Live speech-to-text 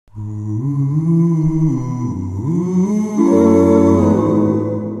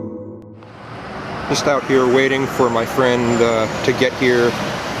Just out here waiting for my friend to get here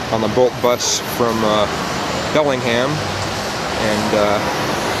on the Bolt bus from Bellingham, and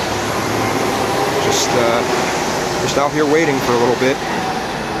just out here waiting for a little bit.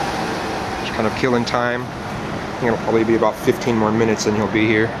 Just kind of killing time. I think it'll probably be about 15 more minutes and he'll be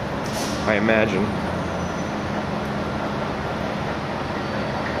here, I imagine.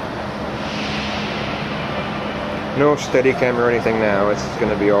 No steady cam or anything now. It's going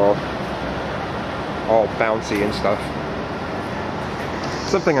to be all bouncy and stuff.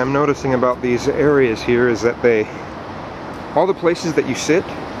 Something I'm noticing about these areas here is that all the places that you sit,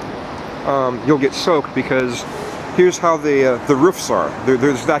 you'll get soaked, because here's how the roofs are.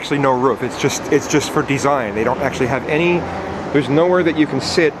 There's actually no roof. It's just for design. They don't actually have any. There's nowhere that you can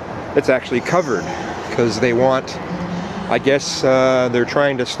sit that's actually covered, because they want, I guess they're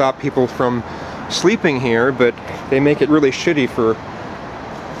trying to stop people from sleeping here, but they make it really shitty for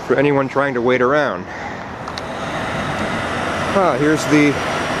anyone trying to wait around. Ah, here is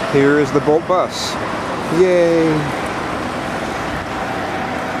the Bolt bus. Yay!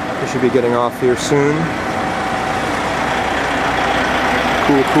 We should be getting off here soon.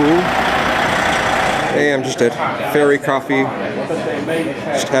 Cool. Hey, I'm just at Ferry Coffee,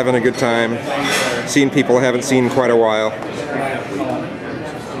 just having a good time, seeing people I haven't seen in quite a while,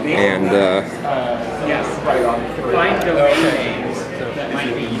 and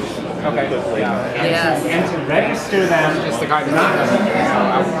Yes. And to register them, just the guy not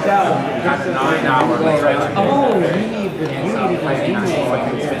 9 hours. Oh, you need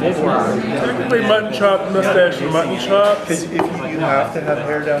Technically mutton chop, mustache, and mutton chop. Because if you have to have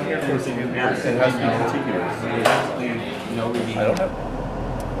hair down here for it to be weird, it has to be contiguous. I don't have.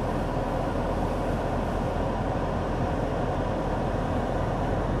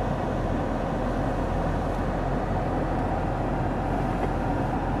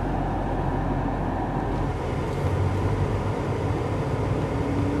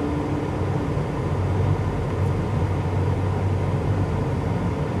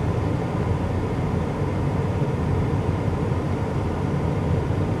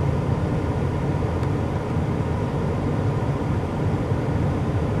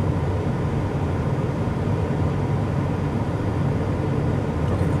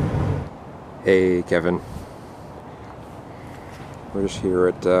 Hey, Kevin. We're just here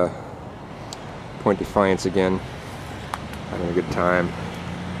at Point Defiance again, having a good time.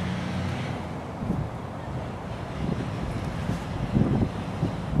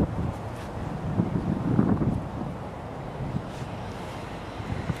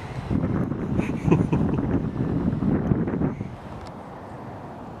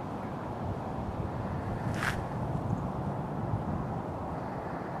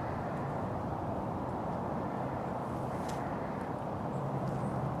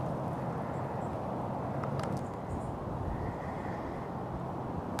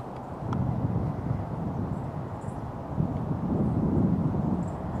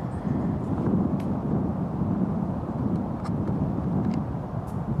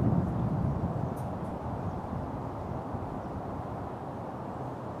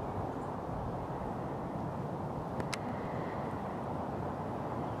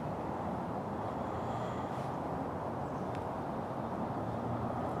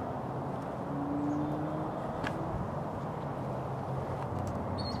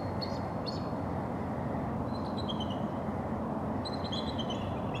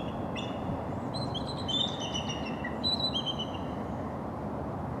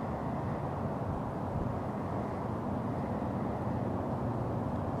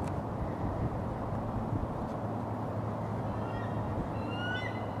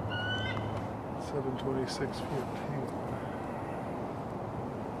 $726.14.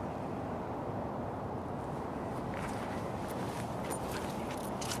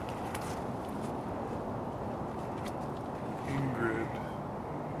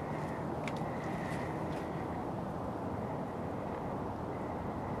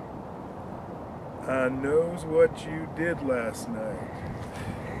 I knows what you did last night.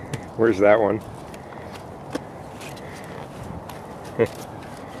 Where's that one?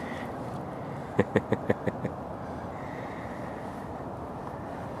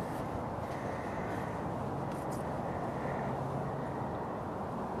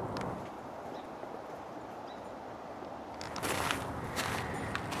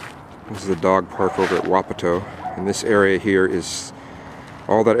 This is the dog park over at Wapato, and this area here is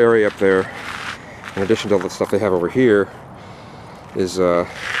all that area up there. In addition to all the stuff they have over here, is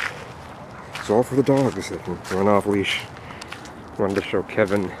it's all for the dogs that can run off leash. Wanted to show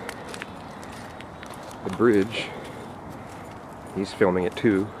Kevin the bridge. He's filming it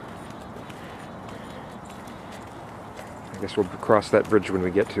too. I guess we'll cross that bridge when we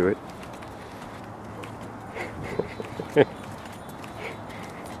get to it.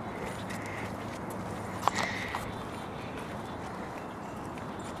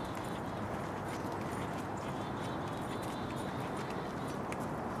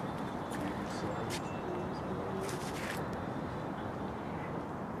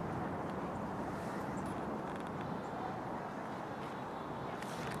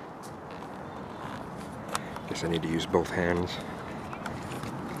 Guess I need to use both hands.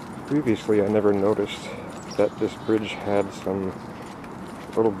 Previously, I never noticed that this bridge had some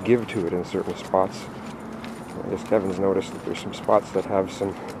little give to it in certain spots. I guess Kevin's noticed that there's some spots that have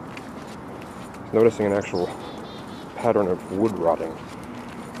some... He's noticing an actual pattern of wood rotting.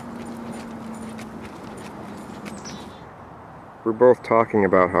 We're both talking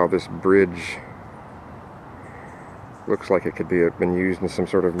about how this bridge looks like it could be been used in some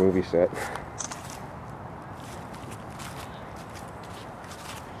sort of movie set.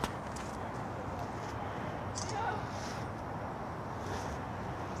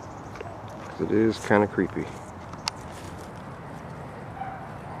 It is kind of creepy.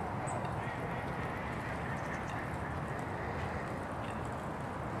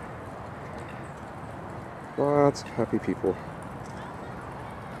 Lots of happy people.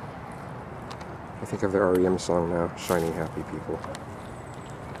 I think of the REM song now, Shiny Happy People.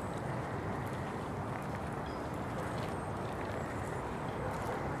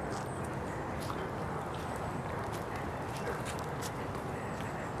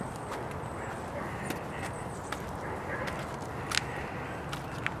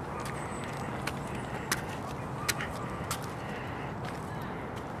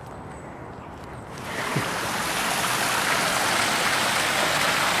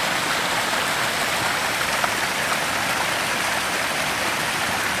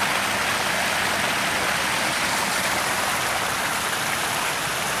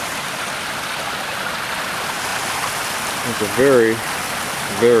 It's a very,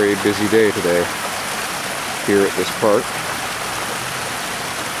 very busy day today here at this park.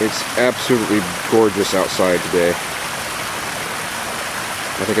 It's absolutely gorgeous outside today.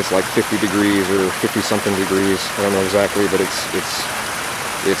 I think it's like 50 degrees or 50 something degrees. I don't know exactly, but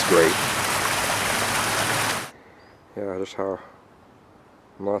it's great. Yeah, just how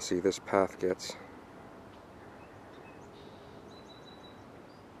mossy this path gets.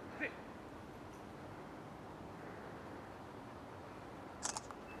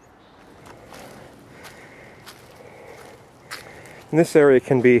 And this area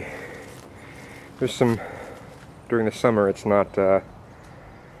can be, there's some, during the summer it's not, I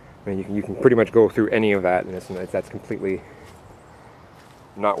mean you can pretty much go through any of that and that's completely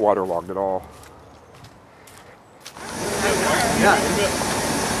not waterlogged at all. Yeah. In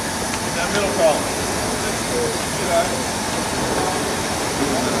that middle column.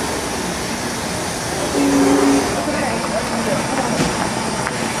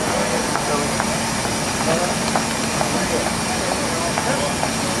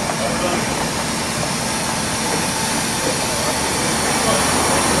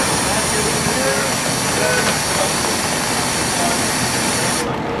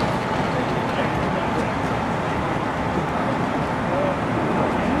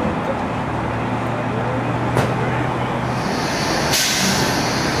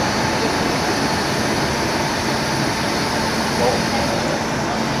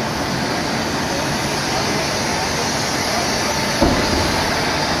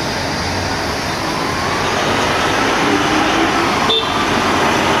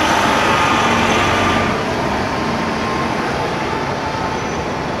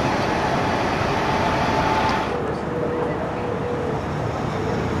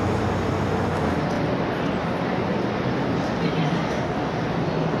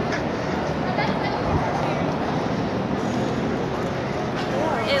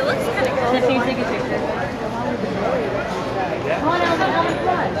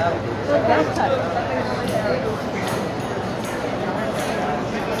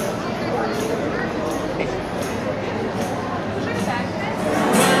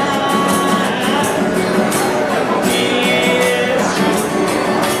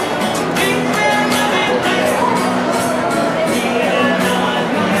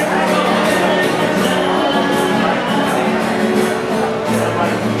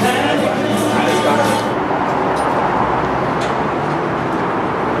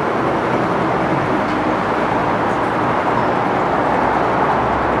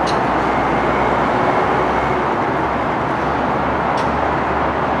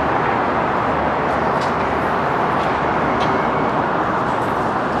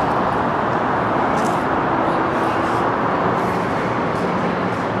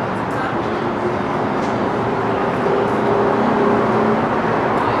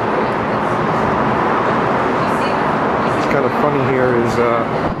 is,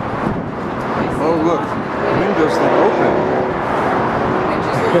 oh look, windows that open.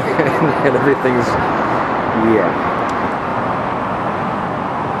 And everything's, yeah.